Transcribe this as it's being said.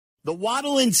The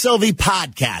Waddle and Silvy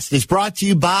podcast is brought to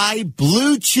you by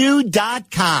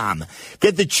BlueChew.com.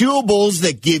 Get the chewables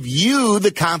that give you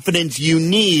the confidence you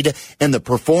need and the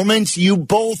performance you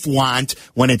both want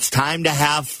when it's time to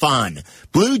have fun.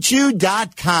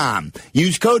 BlueChew.com.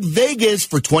 Use code VEGAS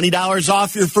for $20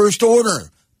 off your first order.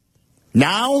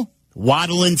 Now,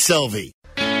 Waddle and Silvy.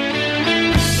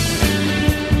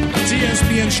 It's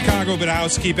ESPN Chicago, but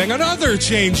housekeeping. Another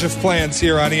change of plans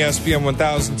here on ESPN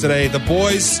 1000 today. The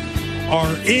boys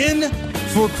are in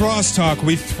for Crosstalk.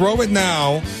 We throw it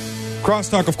now.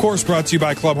 Crosstalk, of course, brought to you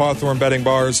by Club Hawthorne Betting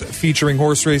Bars, featuring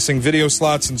horse racing, video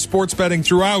slots, and sports betting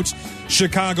throughout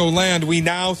Chicagoland. We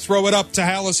now throw it up to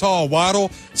Halas Hall. Waddle,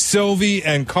 Silvy,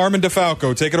 and Carmen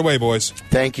DeFalco. Take it away, boys.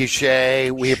 Thank you, Shay.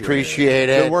 We appreciate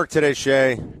it. Good work today,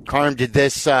 Shay. Carm, did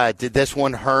this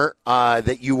one hurt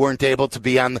that you weren't able to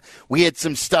be on? We had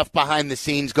some stuff behind the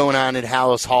scenes going on at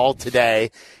Halas Hall today,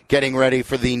 getting ready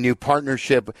for the new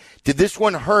partnership. Did this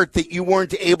one hurt that you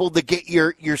weren't able to get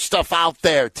your stuff out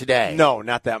there today? No,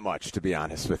 not that much, to be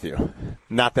honest with you.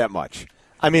 Not that much.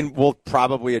 I mean, we'll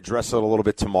probably address it a little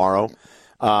bit tomorrow.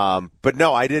 But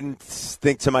no, I didn't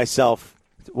think to myself,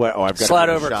 well, I've got slide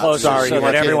over closer so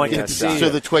that everyone can see. So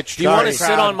the Twitch. Do you want to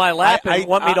sit on my lap and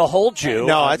want me to hold you?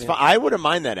 No, that's fine. I wouldn't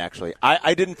mind that, actually.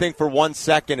 I didn't think for 1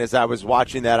 second as I was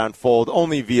watching that unfold,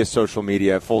 only via social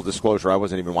media. Full disclosure, I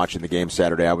wasn't even watching the game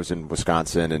Saturday. I was in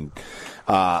Wisconsin, and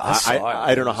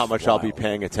I don't know how much I'll be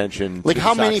paying attention. Like to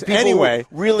how the many Sox. people anyway,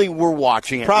 really were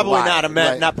watching it? Probably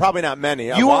live, not. Probably not many.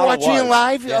 You were watching it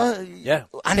live? Yeah.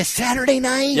 On a Saturday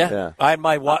night? Yeah. I had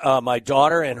my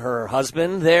daughter and her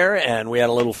husband there, and we had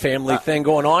a little family thing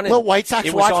going on. Little White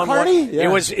Sox watch party? It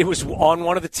was on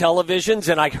one of the televisions,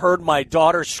 and I heard my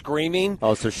daughter screaming.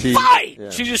 Oh, so she fight! Yeah.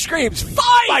 She just screams,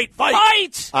 fight!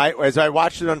 As I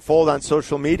watched it unfold on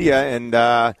social media, and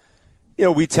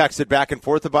we texted back and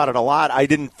forth about it a lot. I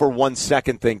didn't for 1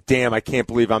 second think, damn, I can't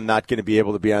believe I'm not going to be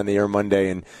able to be on the air Monday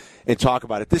and talk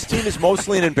about it. This team is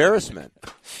mostly an embarrassment,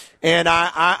 and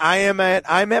I'm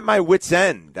at my wit's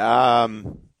end.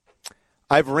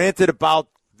 I've ranted about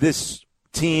this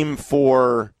team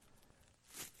for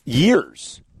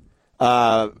years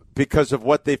because of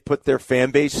what they've put their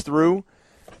fan base through.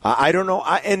 I don't know.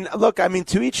 And look, I mean,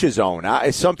 to each his own.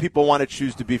 Some people want to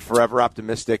choose to be forever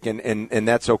optimistic, and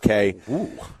that's okay.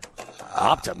 Ooh,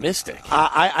 optimistic.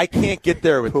 I can't get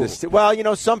there with this.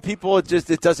 Well, some people,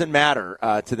 it doesn't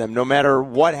matter to them. No matter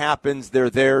what happens,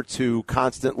 they're there to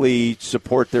constantly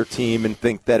support their team and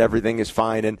think that everything is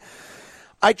fine. And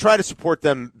I try to support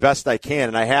them best I can,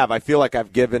 and I have. I feel like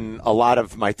I've given a lot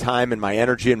of my time and my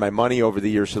energy and my money over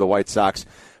the years to the White Sox.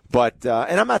 But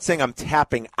and I'm not saying I'm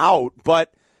tapping out,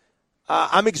 but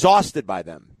I'm exhausted by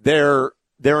them. They're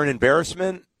an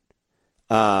embarrassment.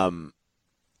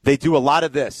 They do a lot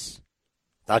of this.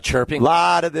 Not chirping? A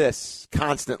lot of this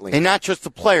constantly. And not just the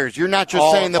players. You're not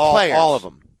just saying the players. All of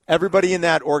them. Everybody in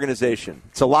that organization.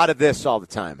 It's a lot of this all the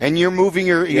time. And you're moving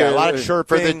your a lot of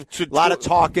chirping, a lot of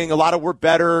talking, a lot of we're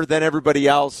better than everybody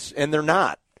else, and they're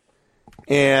not.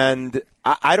 And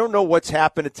I don't know what's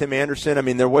happened to Tim Anderson. I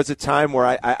mean, there was a time where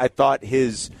I thought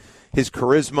his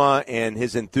charisma and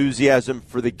his enthusiasm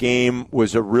for the game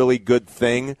was a really good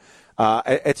thing.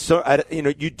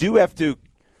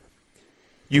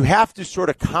 You have to sort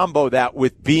of combo that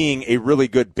with being a really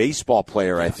good baseball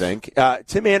player, I think.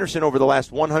 Tim Anderson, over the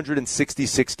last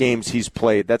 166 games he's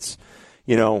played, that's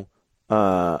a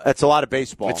lot of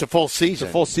baseball. It's a full season. It's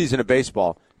a full season of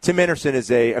baseball. Tim Anderson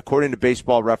is, according to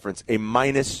Baseball Reference, a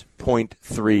minus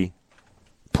 .3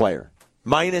 player.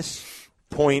 Minus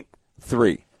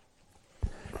 .3.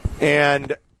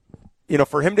 And,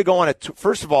 for him to go on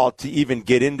first of all, to even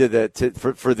get into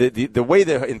the way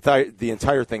the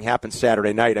entire thing happened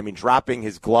Saturday night, I mean, dropping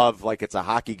his glove like it's a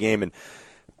hockey game and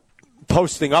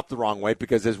posting up the wrong way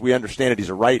because, as we understand it, he's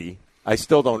a righty. I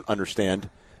still don't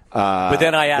understand. But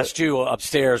then I asked you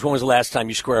upstairs, when was the last time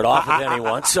you squared off with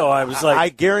anyone? So I was like, I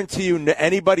guarantee you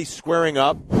anybody squaring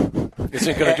up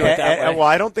isn't going to do it that way. Well,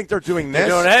 I don't think they're doing this.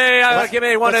 They're doing, hey, give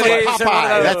me one of these.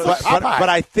 But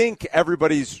I think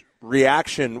everybody's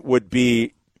reaction would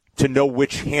be to know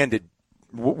which handedness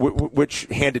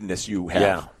you have.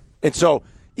 Yeah. And so,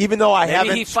 even though I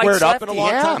haven't squared up in a long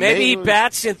time. Maybe he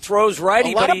bats and throws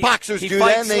righty. A lot of boxers do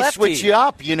that, and they switch you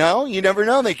up, You never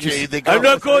know. They go, I'm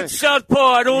not going southpaw.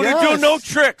 I don't do no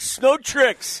tricks. No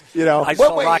tricks. I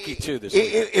saw Rocky, too, this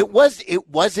week.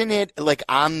 Wasn't it, like,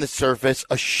 on the surface,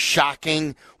 a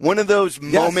shocking, one of those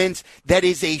moments that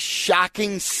is a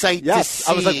shocking sight to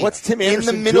see. I was like, what's Tim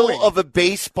Anderson in the middle doing? of a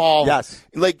baseball. Yes.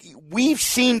 Like, we've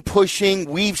seen pushing,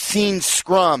 we've seen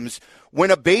scrums. When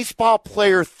a baseball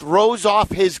player throws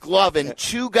off his glove and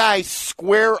two guys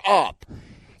square up,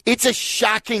 It's a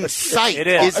shocking sight, It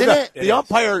is. isn't it? The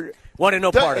umpire wanted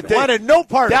no part of it. Wanted no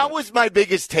part of it. That was my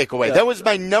biggest takeaway. Yeah. That was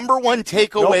my number one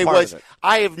takeaway was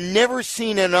I have never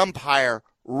seen an umpire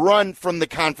run from the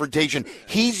confrontation.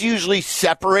 He's usually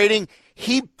separating.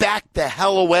 He backed the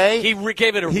hell away. He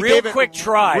gave it a real quick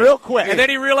try. Real quick. And then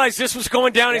he realized this was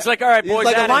going down. He's like, all right, boys.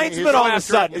 He's like a linesman all of a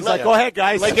sudden. He's like, go ahead,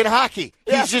 guys. Like in hockey.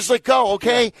 He's just like, go,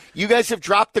 okay. Yeah. You guys have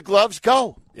dropped the gloves,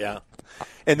 go. Yeah.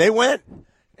 And they went.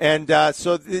 And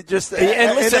so just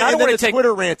and listen, I don't want to take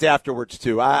Twitter rant afterwards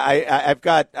too. I've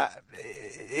got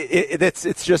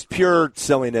it's just pure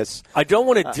silliness. I don't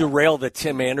want to derail the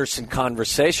Tim Anderson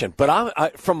conversation, but I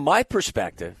from my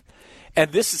perspective,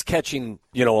 and this is catching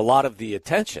a lot of the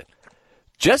attention.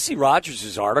 Jesse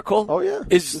Rogers' article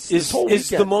is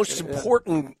the most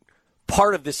important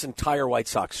part of this entire White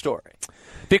Sox story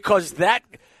because that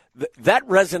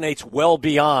resonates well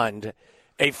beyond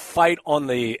a fight on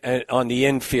the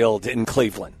infield in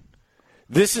Cleveland.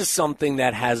 This is something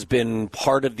that has been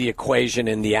part of the equation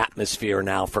in the atmosphere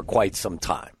now for quite some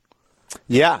time.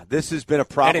 Yeah, this has been a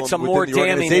problem and it's a more within the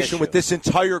organization issue. With this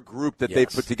entire group that they've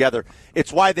put together.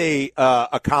 It's why they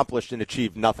accomplished and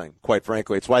achieved nothing, quite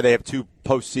frankly. It's why they have 2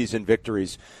 postseason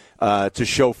victories to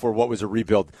show for what was a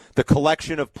rebuild. The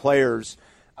collection of players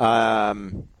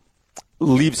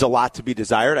leaves a lot to be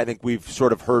desired. I think we've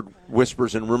sort of heard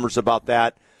whispers and rumors about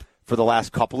that for the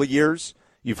last couple of years.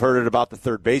 You've heard it about the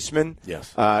third baseman.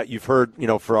 Yes. You've heard,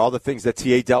 for all the things that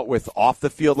TA dealt with off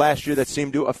the field last year that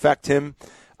seemed to affect him,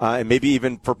 and maybe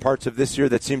even for parts of this year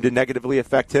that seemed to negatively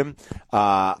affect him.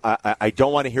 I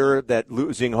don't want to hear that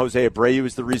losing Jose Abreu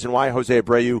is the reason why. Jose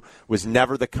Abreu was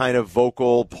never the kind of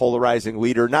vocal, polarizing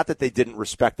leader. Not that they didn't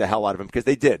respect the hell out of him, because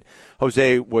they did.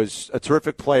 Jose was a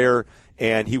terrific player,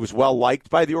 and he was well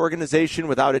liked by the organization,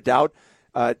 without a doubt.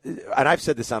 And I've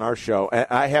said this on our show.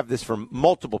 I have this from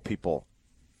multiple people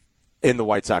in the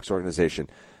White Sox organization.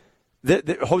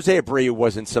 Jose Abreu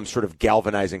wasn't some sort of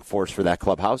galvanizing force for that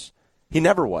clubhouse. He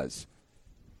never was.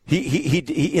 He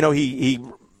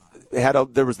had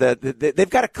there was that. They've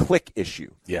got a clique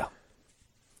issue. Yeah.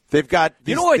 They've got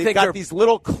these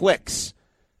little cliques.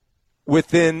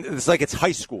 Within, it's like it's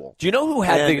high school. Do you know who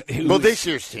had this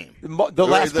year's team? The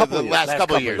last couple of years. Last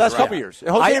couple of years. Last couple of years.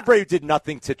 Jose Abreu did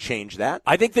nothing to change that.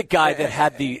 I think the guy that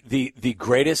had the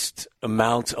greatest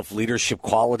amount of leadership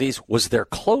qualities was their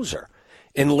closer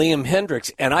in Liam Hendricks.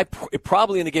 And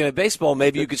probably in the game of baseball,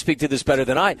 maybe you could speak to this better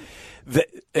than I,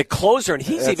 a closer, and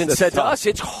he's even said to us,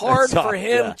 it's hard for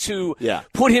him to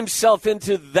put himself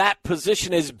into that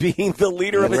position as being the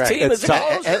leader of a team as a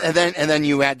closer. And then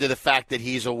you add to the fact that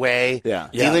he's away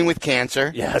dealing with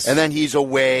cancer. Yes. And then he's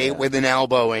away with an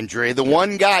elbow injury. The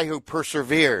one guy who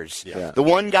perseveres, the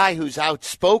one guy who's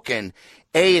outspoken,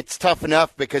 A, it's tough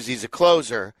enough because he's a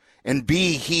closer, and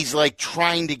B, he's like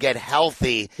trying to get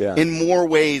healthy in more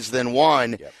ways than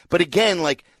one. Yep. But again,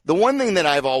 like the one thing that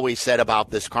I've always said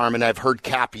about this, Carmen, I've heard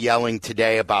Cap yelling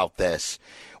today about this,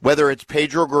 whether it's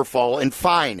Pedro Grifol, and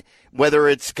fine, whether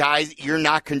it's guys, you're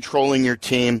not controlling your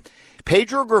team.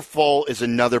 Pedro Grifol is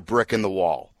another brick in the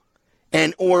wall.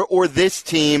 And or this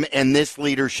team and this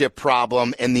leadership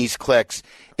problem and these cliques,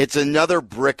 it's another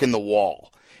brick in the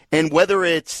wall. And whether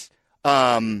it's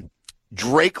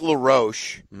Drake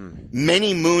LaRoche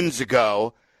many moons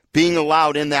ago being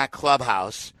allowed in that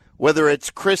clubhouse, whether it's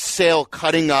Chris Sale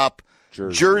cutting up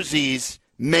jerseys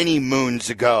many moons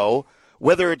ago,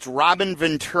 whether it's Robin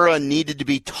Ventura needed to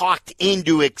be talked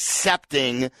into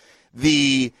accepting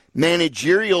the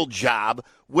managerial job,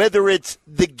 whether it's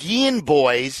the Guillen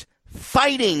boys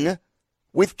fighting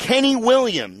with Kenny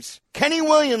Williams,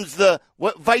 the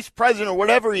vice president or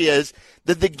whatever he is,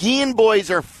 that the Guillen boys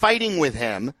are fighting with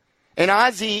him, and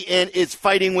Ozzie is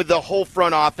fighting with the whole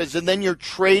front office, and then you're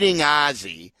trading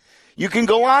Ozzie. You can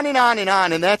go on and on and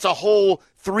on, and that's a whole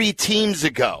 3 teams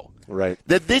ago. Right.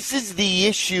 That this is the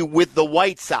issue with the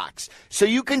White Sox. So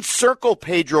you can circle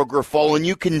Pedro Grifol, and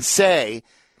you can say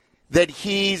that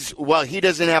he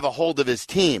doesn't have a hold of his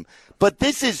team. But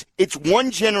it's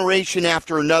one generation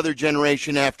after another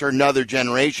generation after another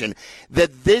generation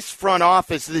that this front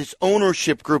office, this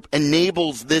ownership group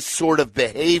enables this sort of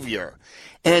behavior.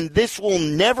 And this will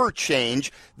never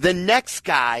change. The next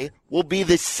guy will be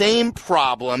the same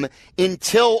problem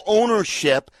until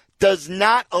ownership does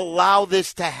not allow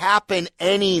this to happen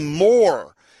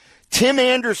anymore. Tim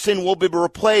Anderson will be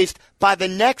replaced by the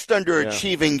next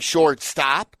underachieving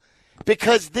shortstop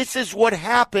because this is what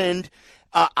happened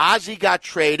Ozzie got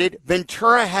traded.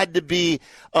 Ventura had to be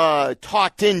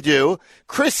talked into.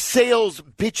 Chris Sale's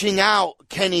bitching out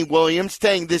Kenny Williams,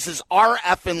 saying this is our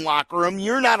effing locker room.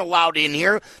 You're not allowed in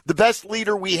here. The best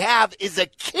leader we have is a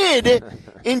kid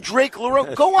in Drake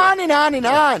LaRoe. Go on and on and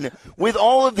on with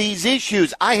all of these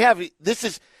issues.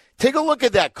 Take a look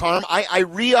at that, Carm. I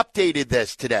re-updated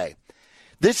this today.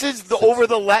 This is over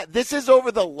the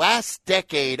last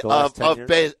decade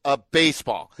of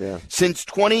baseball. Yeah. Since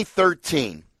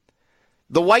 2013.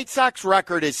 The White Sox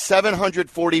record is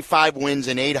 745 wins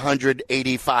and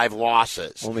 885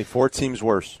 losses. Only 4 teams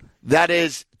worse. That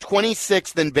is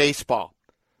 26th in baseball.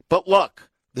 But look,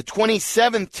 the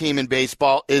 27th team in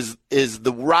baseball is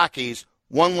the Rockies,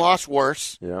 1 loss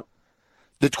worse. Yeah.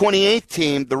 The 28th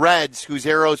team, the Reds, whose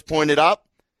arrow's pointed up,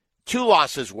 2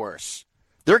 losses worse.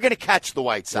 They're going to catch the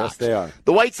White Sox. Yes, they are.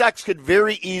 The White Sox could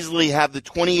very easily have the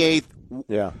 28th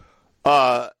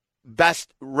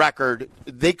best record.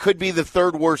 They could be the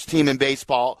 3rd worst team in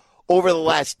baseball over the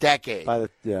last decade.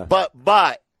 But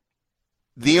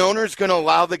the owner's going to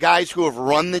allow the guys who have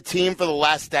run the team for the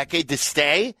last decade to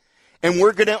stay, and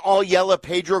we're going to all yell at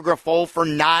Pedro Grifol for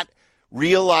not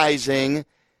realizing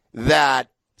that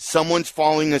someone's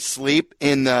falling asleep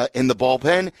in the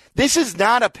bullpen. This is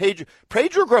not a Pedro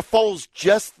Grifol's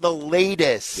just the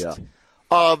latest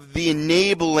of the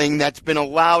enabling that's been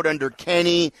allowed under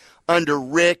Kenny, under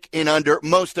Rick, and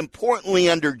most importantly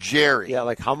under Jerry. Yeah,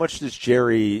 like how much does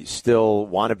Jerry still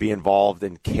want to be involved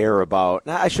and care about?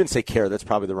 I shouldn't say care. That's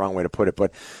probably the wrong way to put it.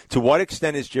 But to what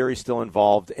extent is Jerry still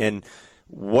involved, and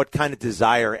what kind of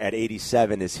desire at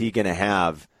 87 is he going to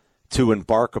have to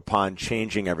embark upon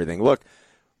changing everything? Look,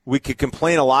 we could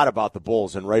complain a lot about the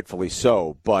Bulls, and rightfully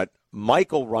so, but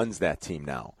Michael runs that team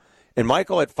now. And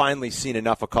Michael had finally seen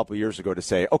enough a couple years ago to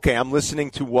say, okay, I'm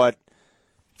listening to what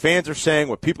fans are saying,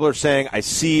 what people are saying. I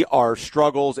see our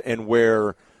struggles and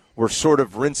where we're sort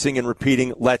of rinsing and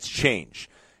repeating. Let's change.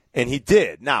 And he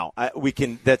did. Now,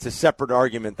 that's a separate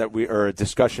argument or a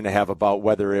discussion to have about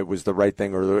whether it was the right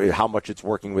thing or how much it's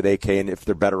working with AK and if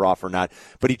they're better off or not.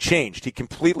 But he changed. He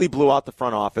completely blew out the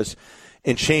front office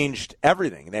and changed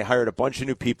everything. They hired a bunch of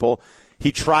new people.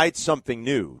 He tried something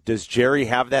new. Does Jerry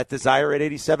have that desire at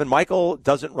 87? Michael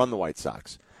doesn't run the White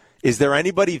Sox. Is there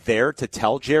anybody there to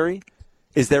tell Jerry?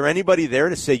 Is there anybody there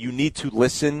to say you need to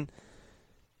listen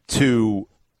to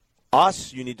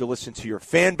us? You need to listen to your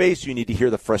fan base. You need to hear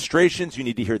the frustrations. You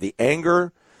need to hear the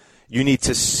anger. You need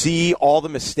to see all the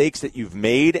mistakes that you've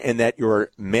made and that your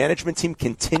management team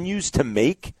continues to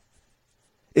make.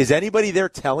 Is anybody there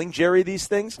telling Jerry these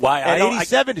things? At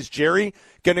 87, is Jerry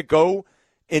going to go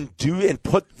and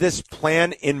put this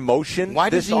plan in motion? Why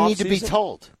does he need to be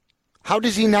told? How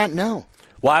does he not know?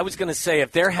 Well, I was going to say,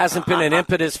 if there hasn't been an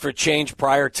impetus for change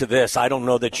prior to this, I don't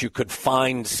know that you could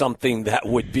find something that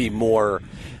would be more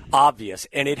obvious.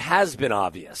 And it has been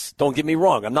obvious. Don't get me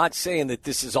wrong. I'm not saying that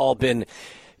this has all been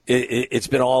it's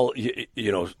been all,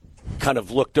 kind of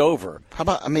looked over. How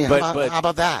about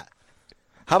that?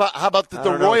 How about that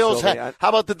the Royals? How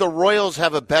about that the Royals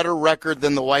have a better record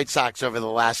than the White Sox over the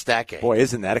last decade? Boy,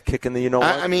 isn't that a kick in the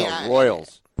the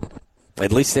Royals.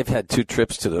 At least they've had 2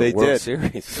 trips to the World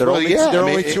Series. They're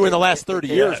only 2 in the last 30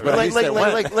 years. But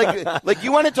like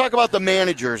you want to talk about the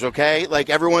managers, okay? Like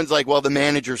everyone's like, well, the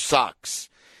manager sucks.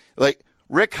 Like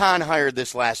Rick Hahn hired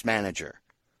this last manager.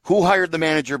 Who hired the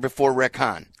manager before Rick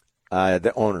Hahn?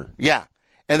 The owner. Yeah,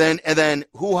 and then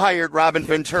who hired Robin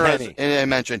Ventura? Kenny. And I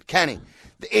mentioned Kenny.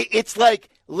 It's like,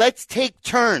 let's take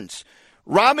turns.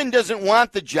 Robin doesn't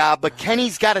want the job, but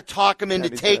Kenny's got to talk him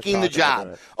into taking the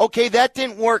job. Okay, that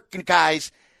didn't work,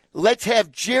 guys. Let's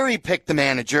have Jerry pick the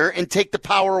manager and take the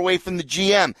power away from the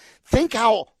GM. Think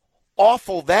how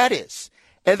awful that is.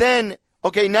 And then,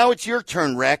 okay, now it's your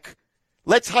turn, Rick.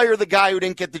 Let's hire the guy who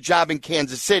didn't get the job in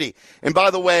Kansas City. And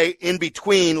by the way, in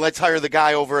between, let's hire the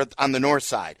guy over on the north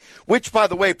side, which, by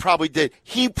the way, probably did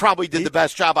the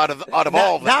best job out of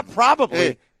all of them. Not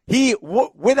probably. He,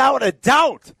 without a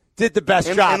doubt, did the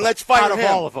best job and let's fire out him. of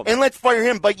all of them. And let's fire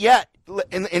him. But yet,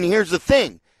 and here's the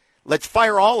thing. Let's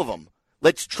fire all of them.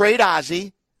 Let's trade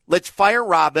Ozzie. Let's fire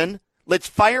Robin. Let's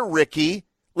fire Ricky.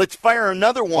 Let's fire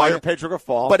another one. Fire Pedro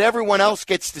Grifol. But everyone else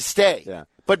gets to stay. Yeah.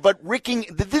 But Ricky,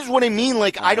 this is what I mean.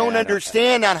 Like, I don't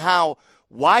understand on how,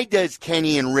 why does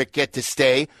Kenny and Rick get to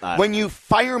stay when you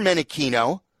fire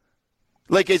Menachino?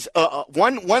 Like,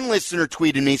 one listener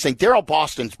tweeted me saying Daryl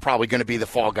Boston's probably going to be the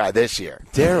fall guy this year.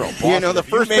 Daryl Boston. The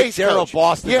first base Daryl coach.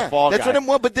 Boston the fall guy. That's what it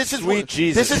was, but this is Sweet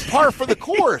Jesus. This is par for the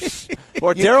course.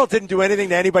 Well, Daryl didn't do anything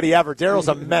to anybody ever. Daryl's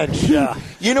a mensch. Yeah.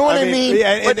 You know what I mean?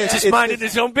 But just minding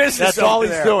his own business. That's all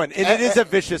he's there. doing. And it is a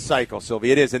vicious cycle,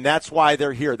 Sylvie. It is. And that's why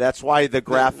they're here. That's why the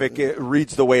graphic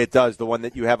reads the way it does, the one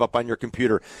that you have up on your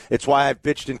computer. It's why I've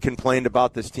bitched and complained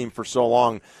about this team for so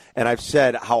long. And I've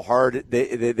said how hard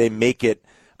they make it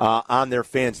on their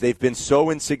fans. They've been so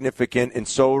insignificant and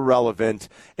so irrelevant,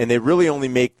 and they really only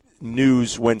make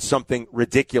news when something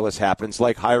ridiculous happens,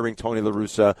 like hiring Tony La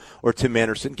Russa or Tim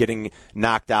Anderson getting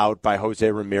knocked out by Jose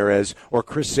Ramirez or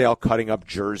Chris Sale cutting up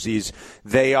jerseys.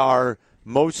 They are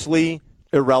mostly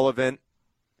irrelevant,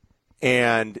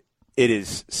 and it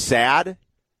is sad.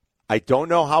 I don't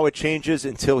know how it changes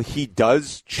until he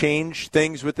does change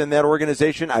things within that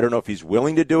organization. I don't know if he's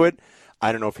willing to do it.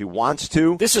 I don't know if he wants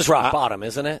to. This is rock bottom,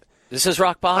 isn't it? This is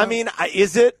rock bottom. I mean,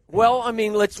 is it? Well, I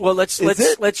mean, let's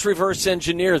reverse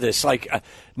engineer this. Like,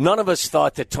 none of us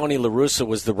thought that Tony La Russa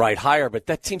was the right hire, but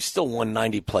that team still won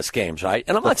 90-plus games, right?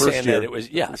 And I'm not saying that it was.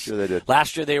 Yes, sure they did.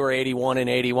 Last year they were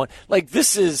 81-81. Like,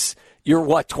 this is. You're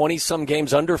 20-some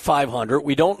games under 500.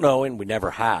 We don't know, and we never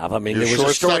have. I mean, there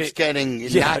was a story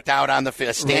getting knocked out on the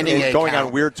standing A going count.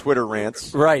 on weird Twitter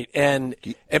rants, right? And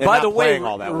by the way,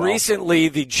 recently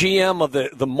the GM of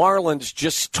the Marlins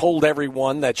just told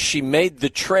everyone that she made the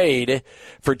trade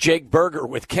for Jake Berger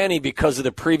with Kenny because of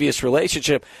the previous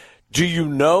relationship. Do you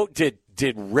know? Did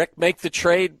Rick make the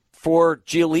trade for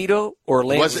Giolito or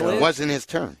Lance Lynn? It wasn't his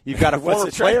turn. You've got a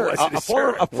former player,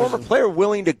 a former player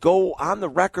willing to go on the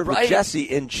record with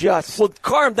Jesse and just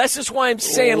Carm, that's just why I'm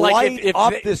saying, like,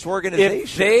 if this organization,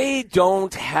 if they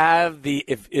don't have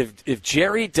if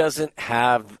Jerry doesn't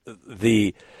have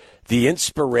the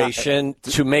inspiration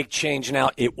to make change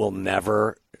now, it will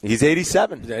never. He's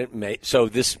 87. So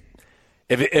this,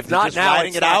 if not now,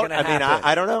 it's it not out. gonna happen.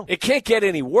 I don't know. It can't get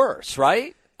any worse,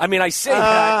 right? I mean, I say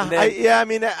that.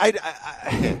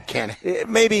 I can.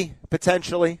 Maybe,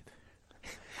 potentially.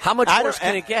 How much worse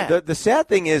can it get? The sad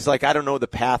thing is, like, I don't know the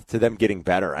path to them getting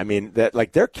better. I mean,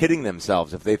 they're kidding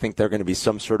themselves if they think they're going to be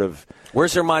some sort of.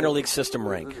 Where's their minor league system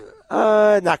rank?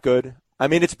 Not good. I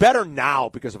mean, it's better now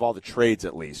because of all the trades,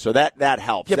 at least. So that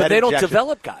helps. Yeah, but they don't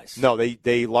develop guys. No,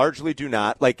 they largely do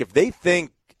not. Like, if they think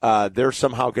they're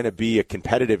somehow going to be a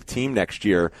competitive team next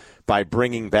year by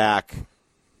bringing back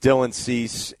Dylan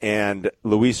Cease and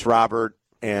Luis Robert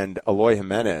and Eloy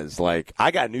Jimenez, like,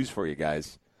 I got news for you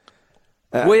guys.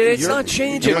 It's not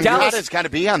changing. Dallas got to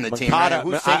be on the team. Right?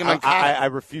 Who's taking Moncada? I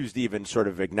refuse to even sort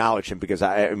of acknowledge him because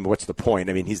what's the point?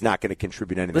 I mean, he's not going to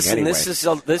contribute anything anyway.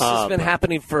 Listen, this has been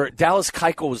happening for Dallas.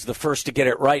 Keuchel was the first to get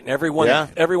it right, and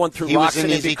everyone threw rocks at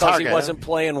him because he wasn't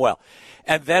playing well.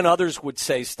 And then others would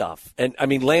say stuff. And, I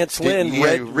mean, Lance Lynn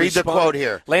read the quote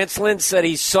here. Lance Lynn said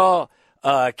he saw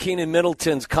Keenan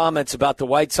Middleton's comments about the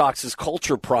White Sox's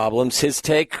culture problems. His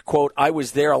take, quote, "I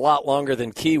was there a lot longer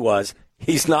than Key was."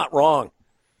 He's not wrong.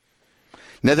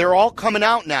 Now, they're all coming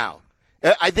out now.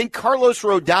 I think Carlos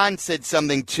Rodon said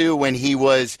something, too, when he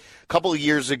was a couple of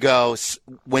years ago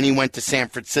when he went to San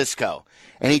Francisco.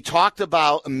 And he talked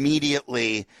about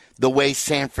immediately the way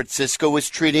San Francisco was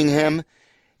treating him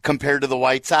compared to the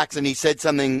White Sox. And he said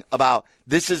something about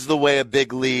this is the way a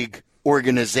big league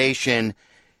organization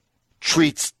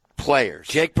treats players.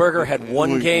 Jake Berger had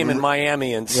one game in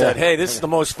Miami and said, "Hey, this is the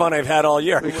most fun I've had all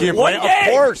year." One game.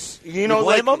 Of course, you know,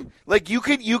 blame him. Like you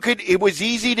could. It was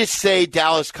easy to say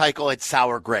Dallas Keuchel had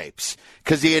sour grapes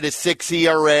because he had a 6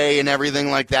 ERA and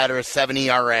everything like that, or a 7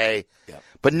 ERA. Yep.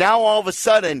 But now all of a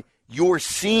sudden, you're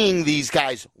seeing these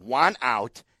guys want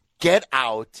out, get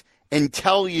out, and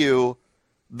tell you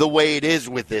the way it is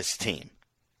with this team.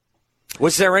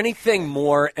 Was there anything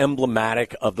more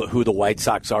emblematic of who the White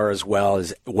Sox are as well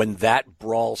as when that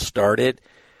brawl started?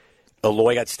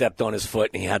 Eloy got stepped on his foot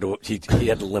and he had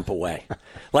to limp away.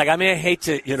 Like, I mean, I hate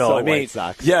to, White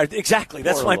Sox. Yeah, exactly.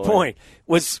 That's my point.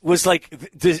 Was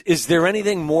like, is there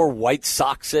anything more White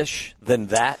Sox-ish than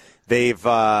that? They've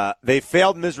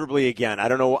failed miserably again. I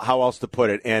don't know how else to put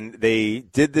it. And they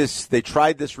did this. They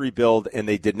tried this rebuild, and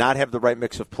they did not have the right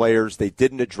mix of players. They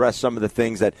didn't address some of the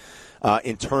things that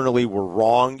internally were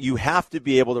wrong. You have to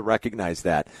be able to recognize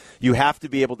that. You have to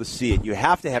be able to see it. You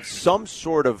have to have some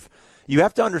sort of. You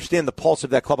have to understand the pulse of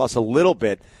that clubhouse a little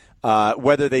bit,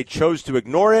 whether they chose to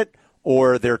ignore it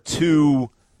or they're too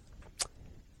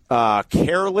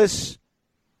careless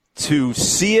to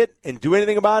see it and do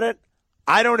anything about it.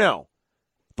 I don't know,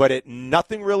 but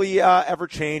nothing really ever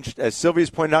changed. As Sylvia's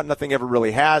pointed out, nothing ever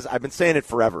really has. I've been saying it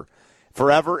forever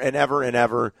and ever and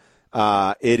ever.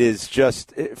 It is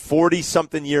just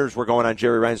 40-something years we're going on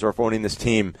Jerry Reinsdorf owning this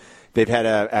team. They've had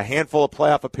a handful of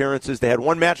playoff appearances. They had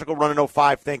one magical run in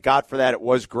 2005. Thank God for that. It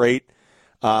was great.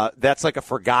 That's like a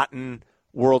forgotten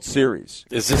World Series.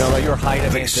 Is this your height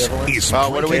of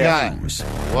ambivalence? What do we got?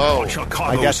 Whoa.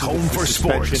 Chicago's home for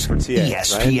sports. For TA,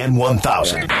 ESPN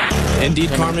 1000. Indeed,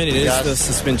 Carmen, it is the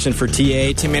suspension for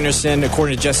TA. Tim Anderson,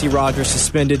 according to Jesse Rogers,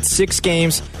 suspended 6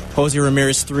 games, Jose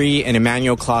Ramirez 3, and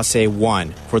Emmanuel Clase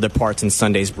 1 for their parts in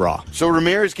Sunday's brawl. So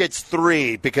Ramirez gets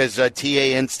 3 because TA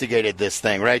instigated this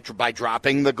thing, right? By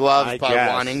dropping the gloves,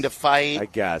 wanting to fight. I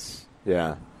guess,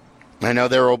 yeah. I know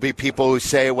there will be people who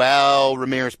say, well,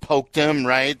 Ramirez poked him,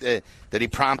 right? That he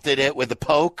prompted it with a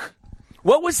poke.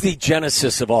 What was the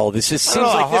genesis of all of this? It seems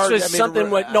like this was something.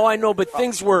 No, I know, but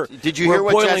things were. Did you hear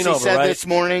what Jesse said right? this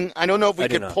morning? I don't know if we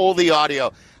could pull the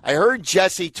audio. I heard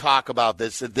Jesse talk about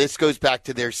this. This goes back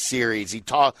to their series. He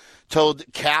told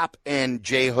Cap and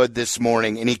Jay Hood this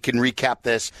morning, and he can recap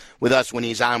this with us when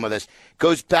he's on with us.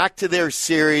 Goes back to their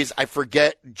series. I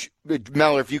forget,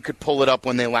 Meller, if you could pull it up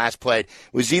when they last played.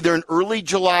 It was either in early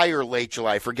July or late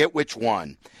July. I forget which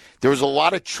one. There was a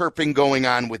lot of chirping going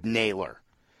on with Naylor.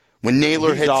 When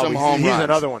Naylor hit some home runs. He's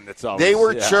another one that's always. They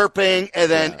were chirping,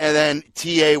 and then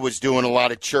TA was doing a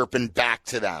lot of chirping back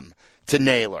to them, to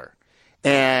Naylor.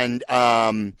 And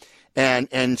then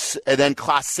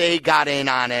Clase got in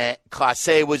on it.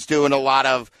 Clase was doing a lot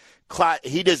of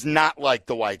he does not like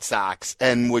the White Sox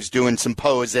and was doing some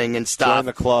posing and stuff. Join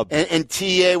the club. And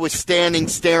TA was standing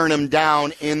staring him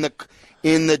down in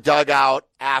the dugout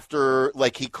after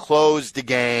he closed the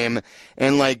game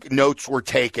and notes were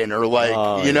taken or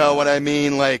you know what I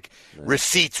mean?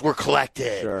 Receipts were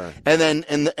collected. Sure. And then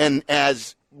and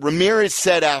as Ramirez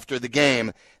said after the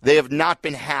game, they have not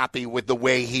been happy with the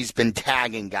way he's been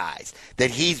tagging guys. That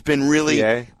he's been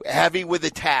really heavy with the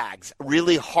tags,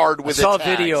 really hard with the tags. I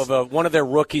saw a video of one of their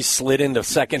rookies slid into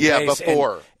second base.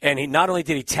 Before. And he not only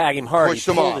did he tag him hard,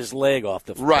 he pulled his leg off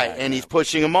the right, and he's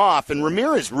pushing him off. And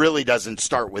Ramirez really doesn't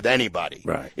start with anybody.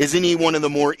 Right. Isn't he one of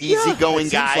the more easygoing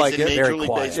guys in Major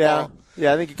League Baseball?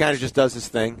 Yeah, I think he kind of just does his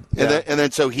thing. And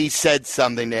then so he said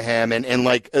something to him,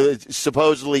 and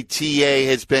supposedly TA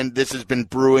has been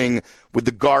brewing with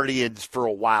the Guardians for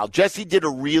a while. Jesse did a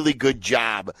really good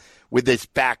job with this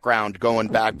background going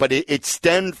back, but it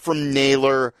stemmed from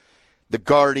Naylor, the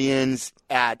Guardians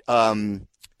at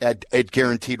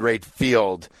Guaranteed Rate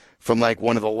Field from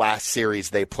one of the last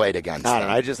series they played against. I don't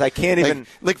know. I can't even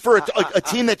for a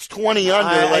team that's 20 under.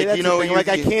 I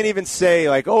can't even say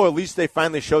at least they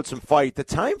finally showed some fight. The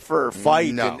time for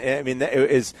fight, no.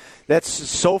 that's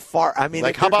so far. I mean,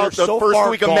 how about the first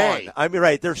week of May? I mean,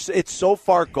 right? It's so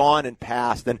far gone and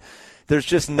past, and there's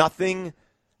just nothing.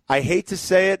 I hate to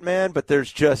say it, man, but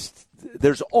there's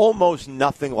almost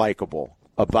nothing likable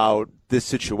about this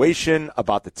situation,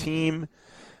 about the team.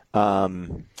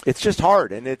 It's just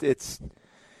hard, and and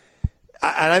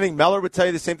I think Meller would tell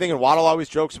you the same thing, and Waddle always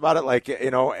jokes about it.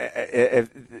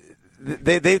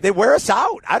 They wear us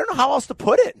out. I don't know how else to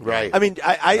put it. Right. I mean,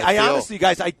 I honestly,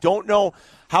 guys, I don't know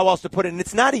how else to put it. And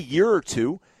it's not a year or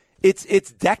two; it's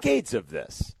decades of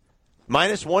this.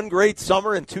 Minus one great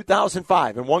summer in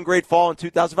 2005 and one great fall in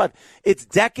 2005. It's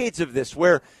decades of this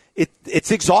where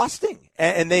it's exhausting,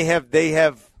 and I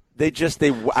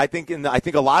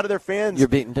think a lot of their fans. You're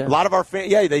beaten down. A lot of our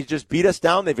fans, they just beat us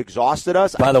down. They've exhausted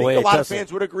us. By the way, a lot of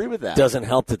fans would agree with that. Doesn't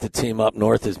help that the team up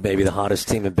north is maybe the hottest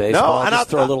team in baseball. No, Just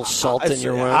throw a little salt in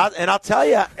your wound. And I'll tell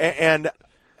you, and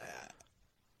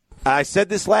I said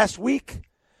this last week.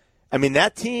 I mean,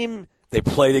 that team. They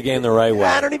play the game the right way.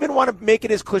 I don't even want to make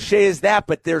it as cliche as that,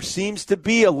 but there seems to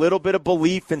be a little bit of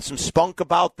belief and some spunk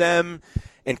about them.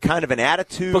 And kind of an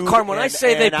attitude. But, Carmen, when I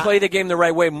say they play the game the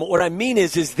right way, what I mean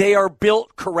is they are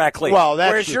built correctly. Well,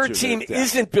 that's whereas your team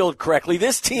isn't built correctly.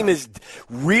 This team is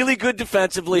really good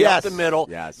defensively up the middle.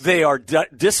 Yes. They are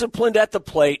disciplined at the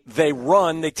plate. They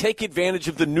run. They take advantage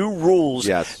of the new rules.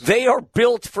 Yes. They are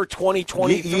built for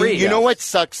 2023. You know what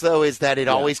sucks, though, is that it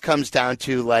always comes down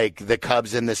to, the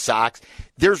Cubs and the Sox.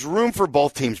 There's room for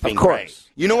both teams being great.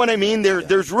 You know what I mean?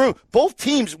 There's room. Both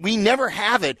teams, we never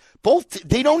have it.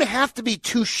 They don't have to be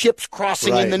two ships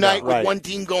crossing in the night with one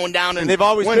team going down. And they've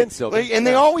always been so. And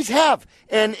they always have.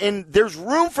 And there's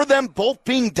room for them both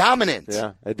being dominant.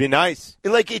 Yeah, it'd be nice.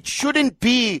 It shouldn't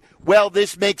be,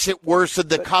 this makes it worse that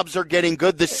the Cubs are getting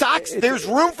good. The Sox, there's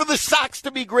room for the Sox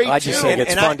to be great, I just think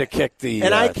it's fun to kick the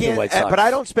White Sox. But I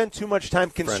don't spend too much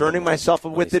time concerning myself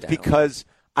with it because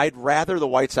I'd rather the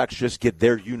White Sox just get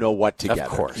their you-know-what together. Of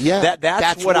course. Yeah.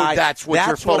 That's what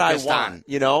you're focused on.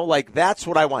 You know, like, that's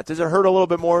what I want. Does it hurt a little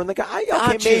bit more in the guy?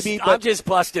 Okay, I'm just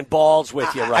busting balls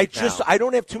with you right now. I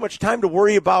don't have too much time to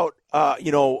worry about, the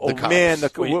you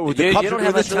Cubs don't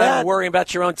have much time worrying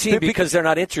about your own team because they're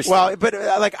not interested. Well, but,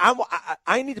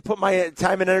 I need to put my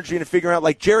time and energy into figuring out,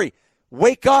 like, Jerry,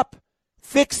 wake up.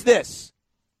 Fix this.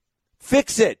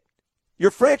 Fix it.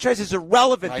 Your franchise is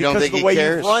irrelevant because of the way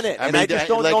you run it. I just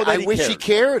don't know that I wish he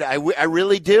cared. I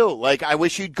really do. Like, I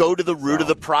wish you'd go to the root of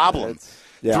the problem.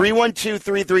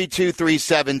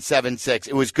 312-332-3776.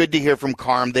 It was good to hear from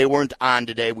Carm. They weren't on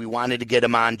today. We wanted to get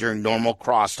him on during normal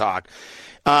crosstalk.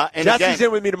 And Jesse's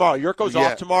in with me tomorrow. Yurko's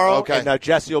off tomorrow, and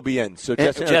Jesse will be in. So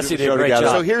Jesse did a great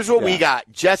job. So here's what we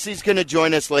got. Jesse's going to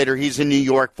join us later. He's in New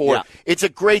York for it. It's a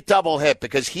great double hit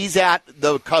because he's at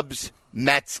the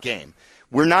Cubs-Mets game.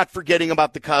 We're not forgetting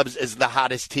about the Cubs as the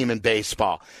hottest team in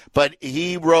baseball. But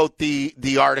he wrote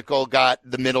the article, got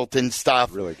the Middleton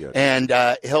stuff. Really good. And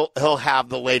he'll have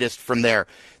the latest from there.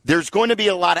 There's going to be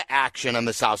a lot of action on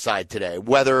the South Side today,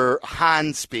 whether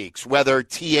Hahn speaks, whether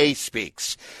TA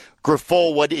speaks.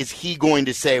 Grifol, what is he going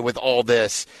to say with all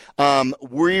this?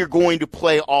 We're going to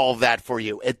play all of that for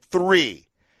you. At 3,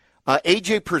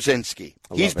 A.J. Pierzynski.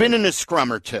 He's been in a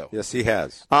scrum or two. Yes, he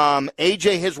has.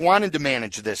 A.J. has wanted to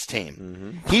manage this team.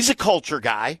 Mm-hmm. He's a culture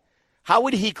guy. How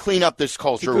would he clean up this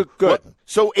culture? Good.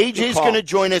 So A.J.'s going to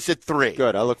join us at 3.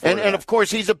 Good. I look forward to that. And, of course,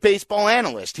 he's a baseball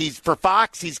analyst. He's for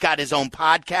Fox. He's got his own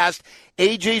podcast.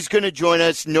 A.J.'s going to join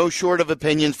us, no short of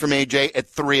opinions from A.J. at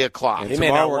 3 o'clock. He may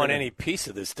not want any piece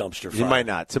of this dumpster fire. He might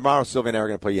not. Tomorrow, Sylvia and I are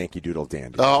going to play Yankee Doodle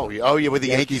Dandy. Oh, yeah, with the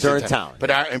Yankees are in town.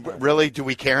 But really, do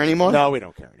we care anymore? No, we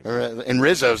don't care anymore. And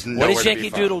Rizzo's nowhere What is to Yankee be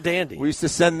found. Doodle Dandy? We used to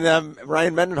send them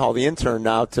Ryan Mendenhall, the intern,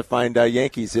 now to find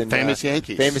Yankees in famous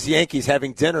Yankees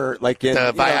having dinner like in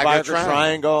the Viagra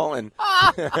Triangle, and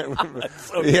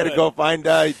So he had to go find.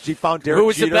 He found Derek. Who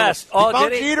was Jeter. the best? He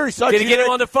found Jeter. He saw did Jeter. he get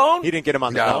him on the phone? He didn't get him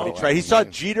on the phone. He tried. He saw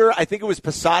Jeter. I think it was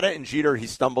Posada and Jeter. He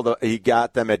stumbled. He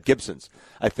got them at Gibson's,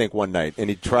 I think, one night, and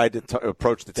he tried to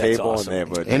approach the table, awesome. and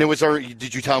they would. And it was.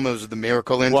 Did you tell him it was the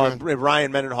miracle intern? Well,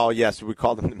 Ryan Mendenhall, yes, we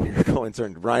called him the miracle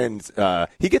intern. Ryan's.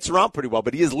 He gets around pretty well,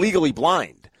 but he is legally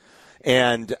blind.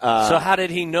 And so how did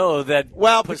he know that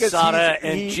Posada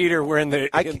and Jeter were in the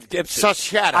Gibson? Saw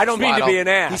shadows. I don't mean to be an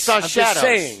ass. He saw I'm shadows. Just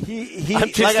saying. He I'm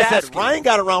just like I said, asking. Ryan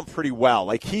got around pretty well.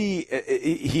 Like he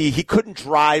couldn't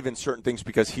drive in certain things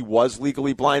because he was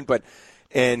legally blind.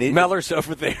 Meller's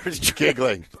over there is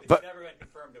giggling. But never been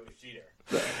confirmed it was Jeter.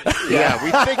 Yeah,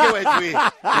 we think it was.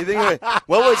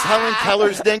 What was Helen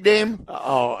Keller's nickname?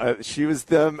 She was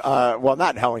the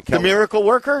not Helen Keller, the miracle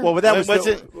worker. Well, but that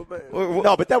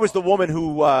but that was the woman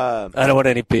who. I don't want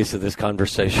any piece of this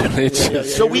conversation.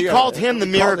 So we called him the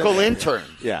miracle intern.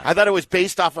 Yeah, I thought it was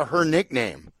based off of her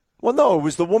nickname. Well, no, it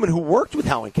was the woman who worked with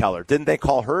Helen Keller. Didn't they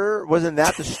call her? Wasn't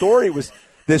that the story?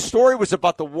 The story was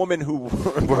about the woman who.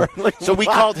 So we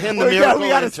called him the miracle intern. We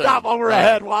got to stop over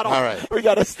ahead, Waddle. All right, we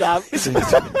got to stop. All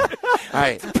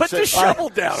right, put the shovel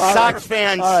down. Sox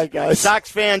fans, all right, guys.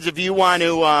 Sox fans, if you want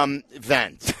to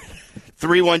vent,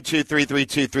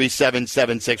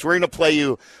 312-332-3776. We're going to play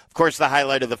you, of course, the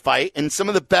highlight of the fight and some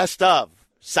of the best of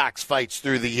Sox fights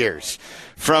through the years,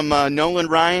 from Nolan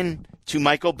Ryan to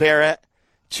Michael Barrett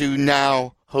to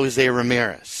now Jose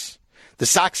Ramirez. The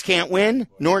Sox can't win,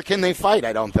 nor can they fight,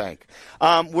 I don't think.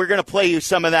 We're going to play you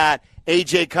some of that.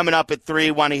 AJ coming up at 3.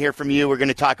 Want to hear from you. We're going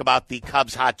to talk about the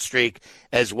Cubs hot streak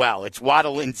as well. It's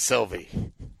Waddle and Silvy.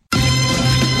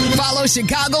 Follow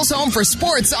Chicago's Home for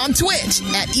Sports on Twitch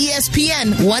at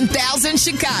ESPN 1000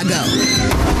 Chicago.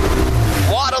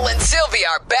 Waddle and Silvy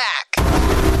are back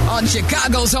on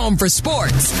Chicago's Home for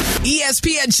Sports,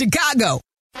 ESPN Chicago.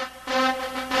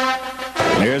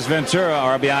 Here's Ventura,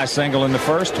 RBI single in the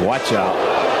first. Watch out.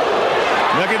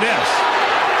 Look at this.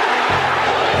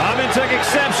 Robin took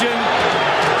exception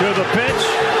to the pitch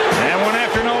and went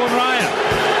after Nolan Ryan.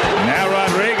 Now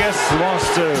Rodriguez wants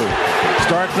to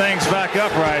start things back up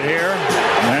right here.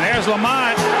 And there's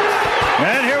Lamont.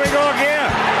 And here we go again.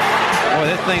 Boy,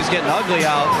 this thing's getting ugly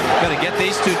out. Got to get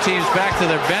these two teams back to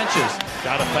their benches.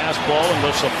 Got a fastball and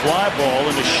lifts a fly ball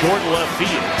into short left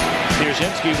field.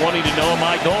 Pierzynski wanting to know, am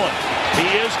I going? He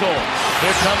is going.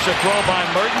 Here comes a throw by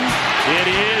Merton.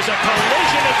 It is a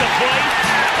collision at the plate.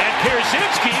 And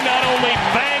Pierzynski not only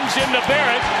bangs into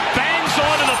Barrett, bangs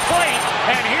onto the plate,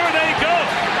 and here they go.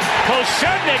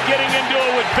 Posednik getting into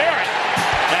it with Barrett.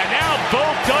 And now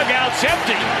both dugouts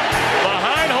empty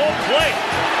behind home plate.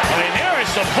 I mean, there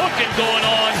is some hooking going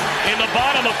on in the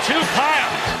bottom of two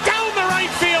piles. Down the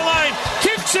right field line.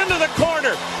 Kicks into the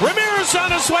corner. Ramirez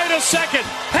on his way to second.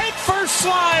 Head first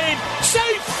slide.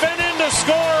 Safe and into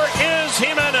score is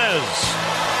Jimenez.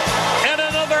 And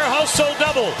another hustle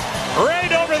double.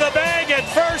 Right over the bag at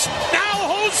first. Now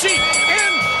Hosey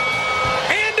and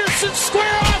Anderson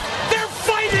square off. They're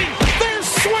fighting. They're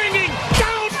swinging.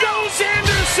 Down goes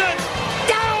Anderson.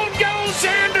 Down goes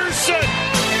Anderson.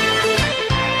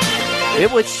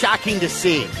 It was shocking to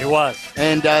see. It was.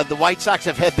 And the White Sox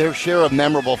have had their share of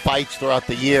memorable fights throughout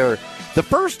the year. The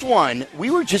first one,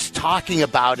 we were just talking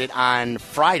about it on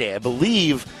Friday. I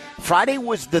believe Friday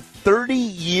was the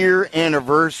 30-year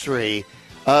anniversary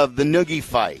of the Noogie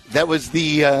fight. That was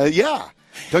the,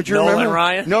 Don't you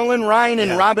remember? Nolan Ryan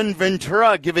and Robin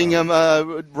Ventura giving him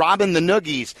Robin the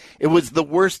Noogies. It was the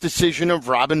worst decision of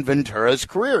Robin Ventura's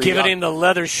career. Giving him the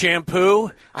leather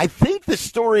shampoo? I think the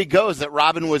story goes that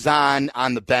Robin was on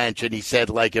the bench and he said,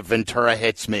 like, if Ventura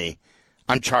hits me,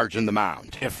 I'm charging the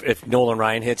mound. If Nolan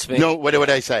Ryan hits me? No, what did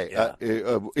I say? Yeah.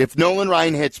 If Nolan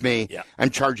Ryan hits me, I'm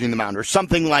charging the mound, or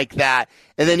something like that.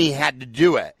 And then he had to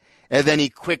do it. And then he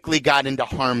quickly got into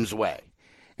harm's way.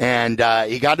 And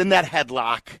he got in that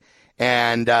headlock,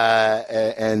 and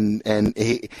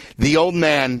the old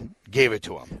man gave it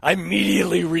to him. I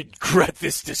immediately regret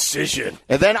this decision.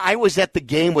 And then I was at the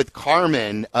game with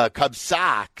Carmen, Cubs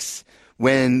Sox,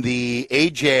 when the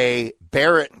A.J.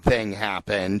 Barrett thing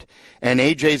happened, and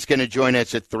A.J.'s going to join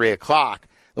us at 3 o'clock.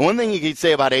 The one thing you can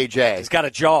say about A.J. He's got a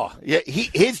jaw. Yeah,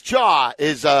 his jaw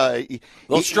is a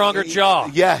little stronger jaw.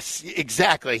 Yes,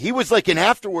 exactly. He was like, and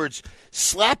afterwards,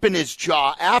 slapping his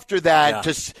jaw after that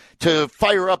to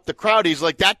fire up the crowd. He's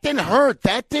like, that didn't hurt.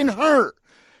 That didn't hurt.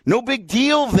 No big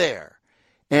deal there.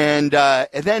 And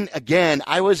then, again,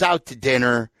 I was out to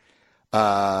dinner.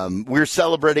 We're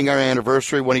celebrating our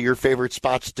anniversary, one of your favorite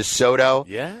spots, DeSoto.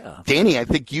 Yeah. Danny, I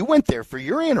think you went there for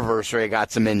your anniversary. I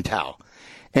got some intel.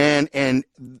 And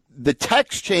the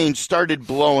text chain started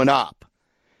blowing up.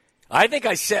 I think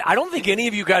I said, I don't think any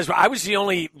of you guys were. I was the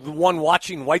only one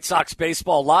watching White Sox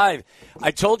baseball live.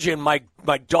 I told you, and my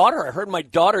daughter, I heard my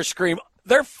daughter scream,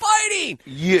 they're fighting!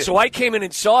 Yeah. So I came in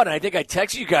and saw it, and I think I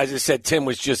texted you guys and said Tim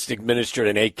was just administered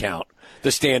an 8 count,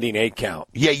 the standing 8 count.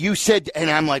 Yeah, you said, and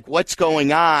I'm like, what's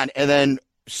going on? And then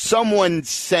someone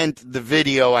sent the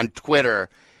video on Twitter.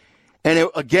 And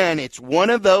again, it's one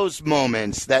of those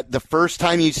moments that the first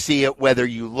time you see it, whether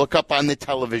you look up on the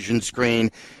television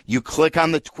screen, you click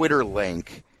on the Twitter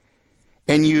link,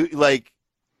 and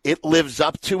it lives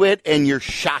up to it, and you're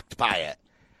shocked by it.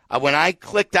 When I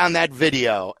clicked on that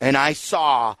video and I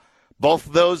saw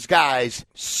both those guys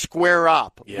square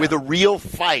up with a real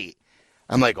fight,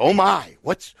 I'm like, oh my,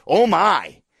 oh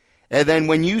my. And then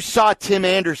when you saw Tim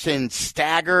Anderson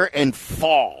stagger and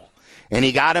fall, and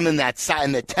he got him in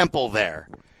the temple there.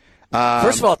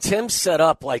 First of all, Tim set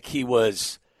up like he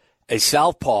was a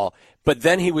southpaw, but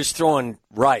then he was throwing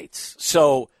rights.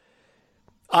 So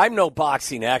I'm no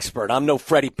boxing expert. I'm no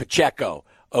Freddie Pacheco,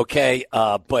 okay?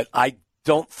 But I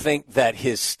don't think that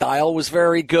his style was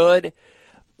very good.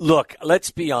 Look,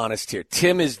 let's be honest here.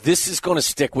 This is going to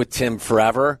stick with Tim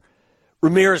forever.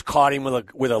 Ramirez caught him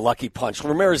with a lucky punch.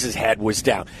 Ramirez's head was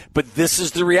down. But this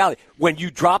is the reality. When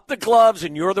you drop the gloves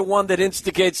and you're the one that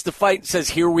instigates the fight and says,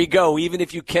 here we go, even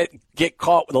if you get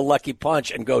caught with a lucky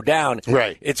punch and go down,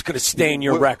 it's going to stain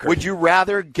your record. Would you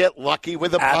rather get lucky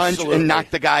with a punch and knock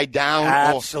the guy down?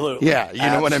 Absolutely. Yeah, you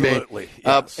know what I mean? Absolutely.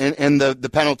 Yes. And the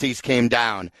penalties came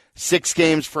down. 6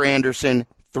 games for Anderson,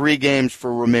 3 games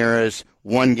for Ramirez,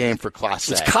 1 game for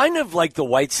Clase. It's kind of like the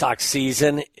White Sox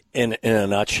season in a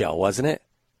nutshell, wasn't it?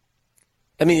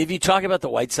 I mean, if you talk about the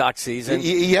White Sox season,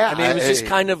 yeah. I mean, it was just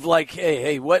kind of like,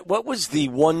 hey, what was the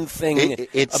one thing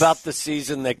about the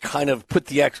season that kind of put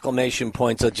the exclamation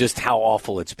points on just how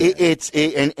awful it's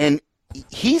been? And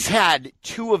he's had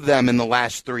 2 of them in the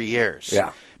last 3 years.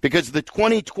 Yeah. Because the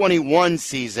 2021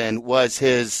 season was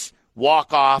his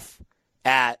walk-off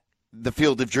at the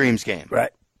Field of Dreams game.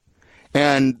 Right.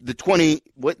 And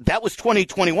that was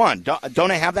 2021.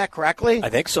 Don't I have that correctly? I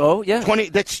think so, yeah.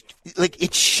 That's like,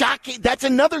 it's shocking. That's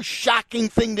another shocking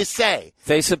thing to say.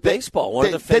 Face of baseball. One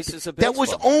of the faces of baseball. That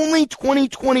was only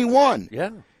 2021. Yeah.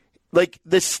 Like,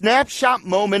 the snapshot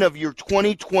moment of your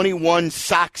 2021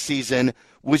 Sox season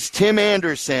was Tim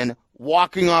Anderson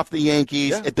walking off the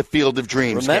Yankees at the Field of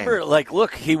Dreams. Remember,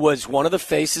 look, he was one of the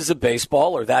faces of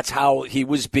baseball, or that's how he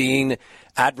was being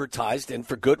advertised, and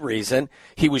for good reason.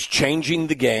 He was changing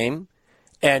the game,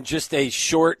 and just a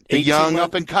young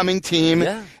up-and-coming team,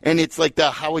 and it's like the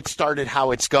how it started,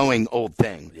 how it's going old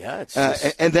thing. Yeah, it's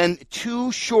and then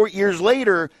 2 short years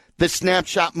later, the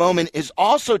snapshot moment is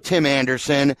also Tim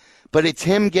Anderson, but it's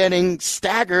him getting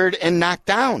staggered and knocked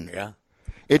down. Yeah.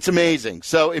 It's amazing.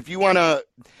 So if you want to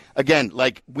again,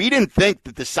 like, we didn't think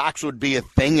that the Sox would be a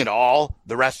thing at all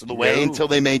the rest of the way until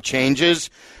they made changes.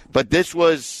 But this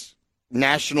was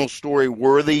national story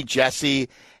worthy. Jesse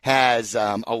has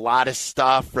a lot of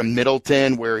stuff from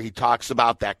Middleton where he talks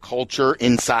about that culture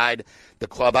inside the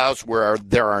clubhouse where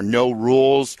there are no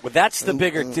rules. Well, that's the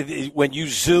bigger when you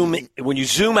zoom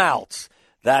out.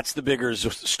 That's the bigger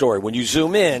story. When you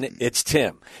zoom in, it's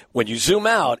Tim. When you zoom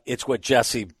out, it's what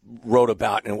Jesse wrote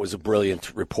about, and it was a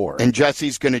brilliant report. And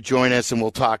Jesse's going to join us, and we'll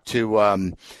talk to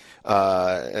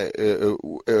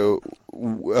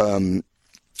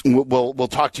we'll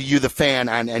talk to you, the fan,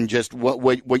 and just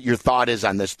what your thought is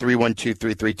on this.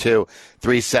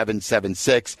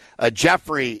 312-332-3776.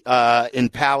 Jeffrey in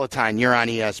Palatine, you're on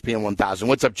ESPN 1000.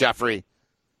 What's up, Jeffrey?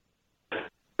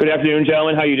 Good afternoon,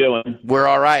 gentlemen. How you doing? We're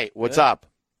all right. What's up?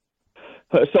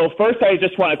 So first, I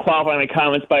just want to qualify my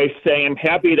comments by saying I'm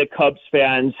happy that Cubs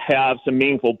fans have some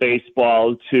meaningful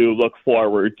baseball to look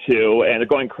forward to, and they're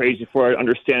going crazy for it,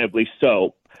 understandably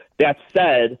so. That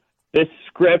said, this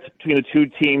script between the two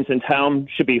teams in town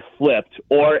should be flipped,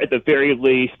 or at the very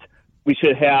least, we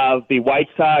should have the White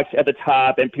Sox at the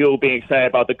top and people being excited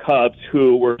about the Cubs,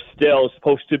 who were still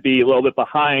supposed to be a little bit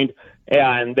behind,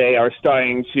 and they are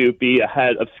starting to be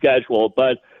ahead of schedule.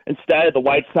 But instead, the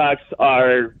White Sox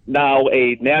are now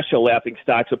a national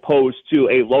laughingstock as opposed to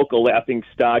a local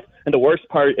laughingstock. And the worst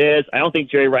part is, I don't think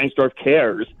Jerry Reinsdorf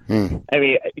cares. I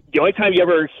mean, the only time you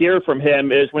ever hear from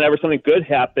him is whenever something good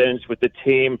happens with the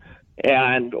team,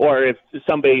 or if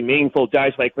somebody meaningful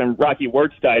dies, like when Rocky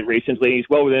Wirtz died recently. He's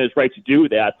well within his right to do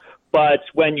that. But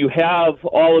when you have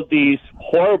all of these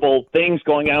horrible things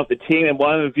going on with the team, and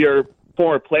one of your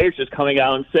former players just coming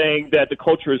out and saying that the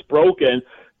culture is broken,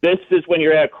 this is when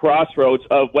you're at a crossroads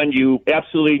of when you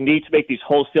absolutely need to make these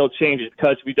wholesale changes,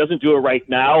 because if he doesn't do it right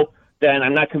now, then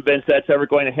I'm not convinced that's ever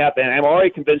going to happen. I'm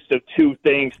already convinced of two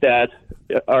things that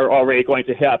are already going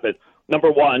to happen.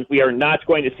 Number one, we are not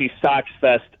going to see Sox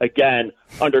Fest again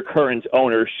under current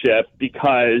ownership,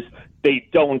 because they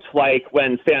don't like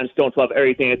when fans don't love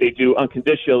everything that they do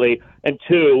unconditionally. And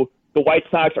two, the White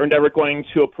Sox are never going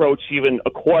to approach even a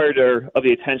quarter of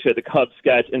the attention that the Cubs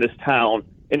get in this town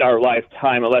in our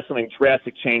lifetime unless something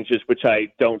drastic changes, which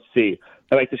I don't see.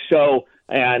 I like the show,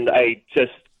 and I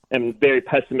just am very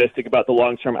pessimistic about the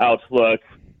long-term outlook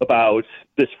about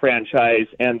this franchise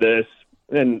and this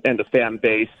and the fan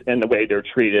base and the way they're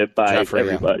treated by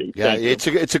everybody. Yeah,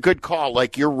 it's a good call.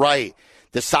 Like, you're right.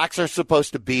 The Sox are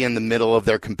supposed to be in the middle of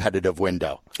their competitive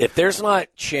window. If there's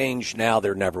not change now,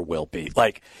 there never will be.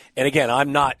 And again,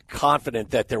 I'm not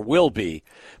confident that there will be,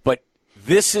 but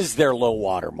this is their low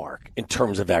water mark in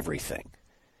terms of everything.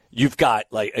 You've got,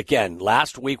 again,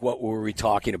 last week, what were we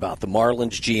talking about? The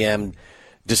Marlins GM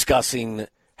discussing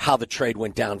how the trade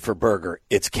went down for Berger.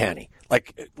 It's Kenny,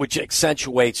 which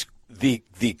accentuates the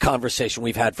conversation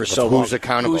we've had for so long. Who's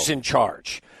accountable? Who's in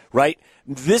charge, right?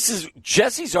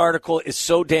 Jesse's article is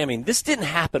so damning. This didn't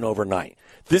happen overnight.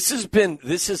 This is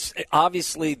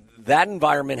obviously, that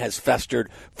environment has festered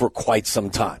for quite some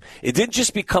time. It didn't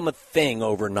just become a thing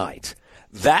overnight.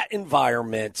 That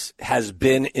environment has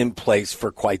been in place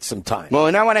for quite some time. Well,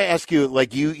 and I want to ask you,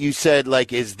 you said,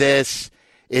 is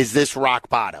this rock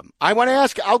bottom? I want to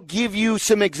ask, I'll give you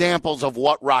some examples of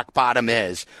what rock bottom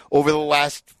is over the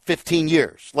last 15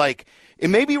 years. It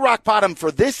may be rock bottom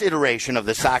for this iteration of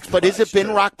the Sox, but has it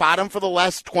been rock bottom for the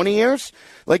last 20 years?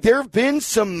 There have been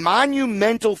some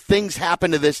monumental things happen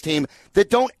to this team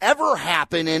that don't ever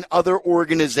happen in other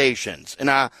organizations. And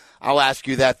I'll ask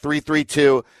you that.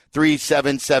 332-3776.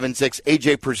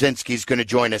 AJ Przinsky's going to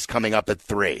join us coming up at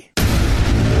 3.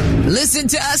 Listen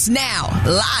to us now,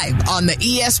 live on the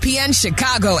ESPN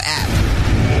Chicago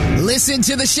app. Listen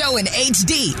to the show in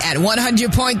HD at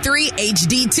 100.3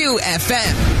 HD2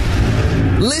 FM.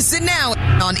 Listen now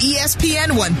on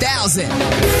ESPN 1000.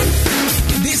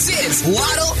 This is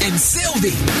Waddle and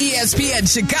Silvy, ESPN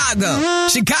Chicago,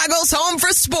 Chicago's home for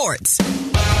sports.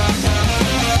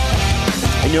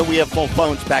 I know we have full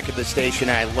phones back at the station,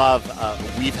 and I love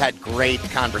we've had great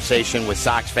conversation with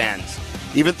Sox fans.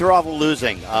 Even through all the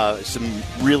losing, some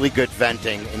really good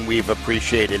venting, and we've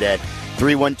appreciated it.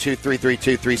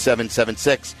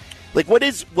 312-332-3776.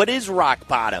 What is rock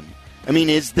bottom? I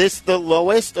mean, is this the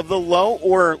lowest of the low?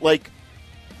 Or,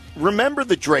 remember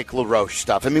the Drake LaRoche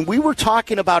stuff? I mean, we were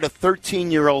talking about a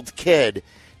 13-year-old kid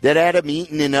that Adam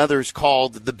Eaton and others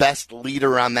called the best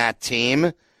leader on that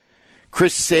team.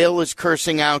 Chris Sale is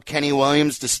cursing out Kenny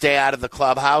Williams to stay out of the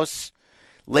clubhouse.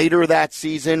 Later that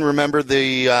season, remember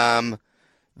the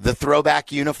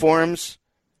throwback uniforms?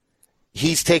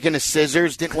 He's taken his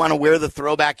scissors, didn't want to wear the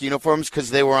throwback uniforms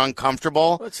because they were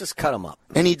uncomfortable. Let's just cut them up.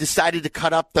 And he decided to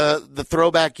cut up the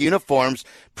throwback uniforms,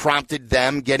 prompted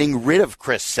them getting rid of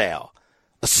Chris Sale,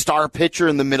 a star pitcher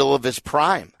in the middle of his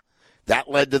prime. That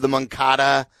led to the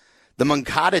Moncada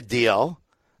deal,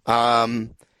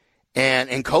 and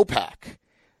Kopech.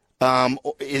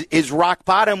 Is rock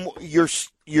bottom your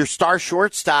star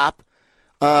shortstop,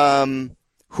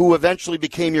 who eventually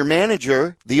became your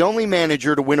manager, the only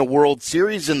manager to win a World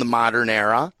Series in the modern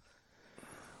era,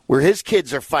 where his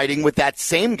kids are fighting with that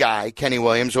same guy, Kenny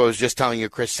Williams, who I was just telling you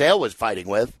Chris Sale was fighting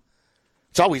with.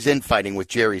 It's always infighting with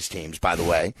Jerry's teams, by the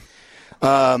way.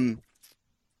 And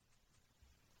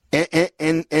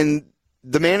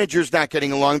the manager's not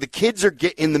getting along. The kids are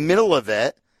in the middle of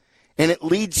it, and it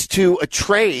leads to a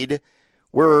trade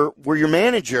where your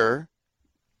manager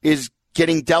is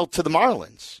getting dealt to the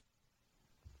Marlins.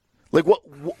 Like,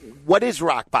 what is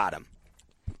rock bottom?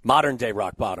 Modern day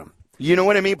rock bottom. You know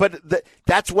what I mean? But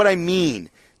that's what I mean.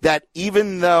 That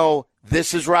even though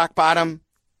this is rock bottom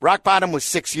was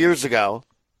 6 years ago.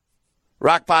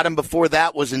 Rock bottom before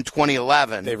that was in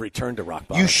 2011. They returned to rock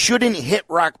bottom. You shouldn't hit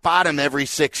rock bottom every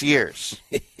 6 years.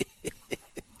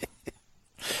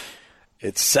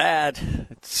 It's sad.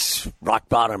 It's rock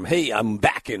bottom. Hey, I'm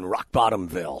back in rock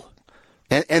bottomville.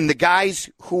 And the guys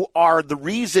who are the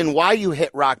reason why you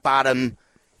hit rock bottom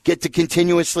get to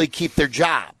continuously keep their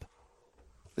job.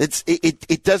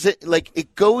 It doesn't, like,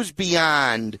 it goes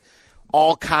beyond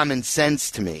all common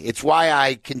sense to me. It's why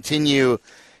I continue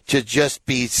to just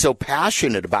be so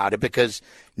passionate about it, because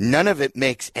none of it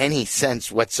makes any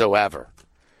sense whatsoever.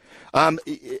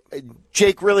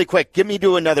 Jake, really quick, get me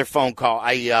to another phone call.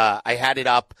 I had it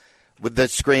up with the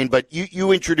screen, but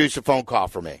you introduce a phone call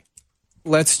for me.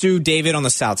 Let's do David on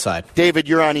the south side. David,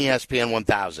 you're on ESPN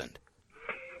 1000.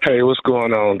 Hey, what's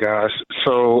going on, guys?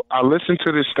 So I listen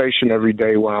to this station every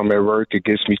day while I'm at work. It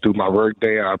gets me through my work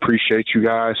day. I appreciate you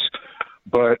guys.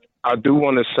 But I do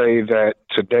want to say that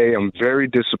today I'm very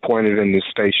disappointed in this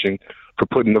station for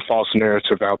putting the false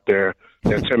narrative out there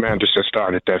that Tim Anderson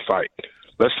started that fight.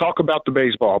 Let's talk about the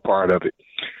baseball part of it.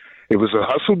 It was a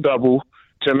hustle double.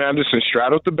 Tim Anderson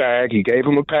straddled the bag. He gave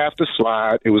him a path to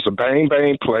slide. It was a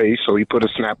bang-bang play, so he put a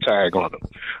snap tag on him.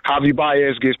 Javi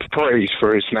Baez gets praised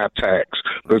for his snap tags,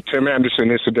 but Tim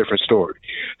Anderson is a different story.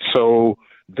 So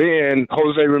then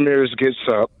Jose Ramirez gets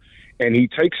up, and he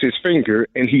takes his finger,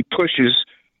 and he pushes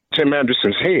Tim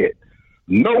Anderson's head.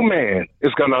 No man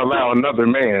is going to allow another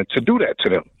man to do that to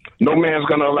them. No man's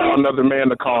going to allow another man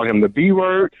to call him the B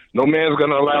word. No man's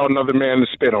going to allow another man to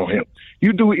spit on him.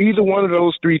 You do either one of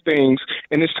those three things,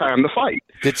 and it's time to fight.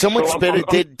 Did someone spit?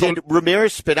 Did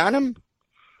Ramirez spit on him?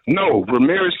 No,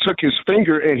 Ramirez took his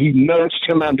finger and he nudged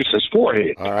Tim Anderson's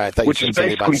forehead, all right, which is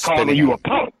basically calling you a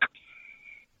punk.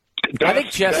 I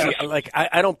think, Jesse,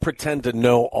 I don't pretend to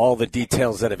know all the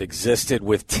details that have existed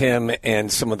with Tim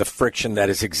and some of the friction that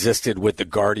has existed with the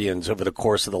Guardians over the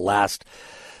course of the last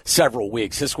several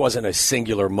weeks. This wasn't a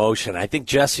singular motion. I think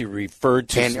Jesse referred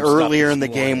to and earlier in the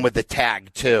game with the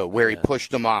tag, too, where he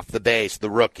pushed him off the base, the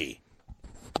rookie.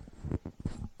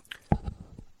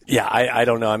 Yeah, I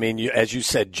don't know. I mean, as you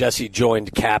said, Jesse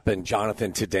joined Cap and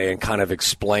Jonathan today and kind of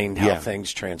explained how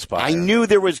things transpired. I knew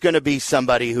there was going to be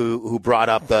somebody who brought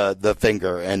up the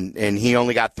finger, and he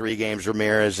only got 3 games,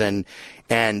 Ramirez, and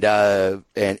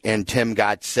Tim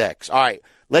got 6. All right,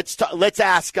 let's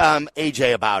ask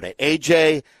AJ about it.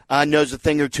 AJ knows a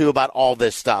thing or two about all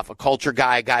this stuff. A culture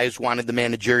guy, a guy who's wanted the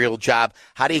managerial job.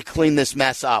 How do you clean this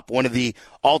mess up? One of the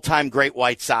all-time great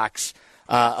White Sox.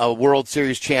 A World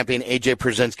Series champion, A.J.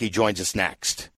 Przinsky, joins us next.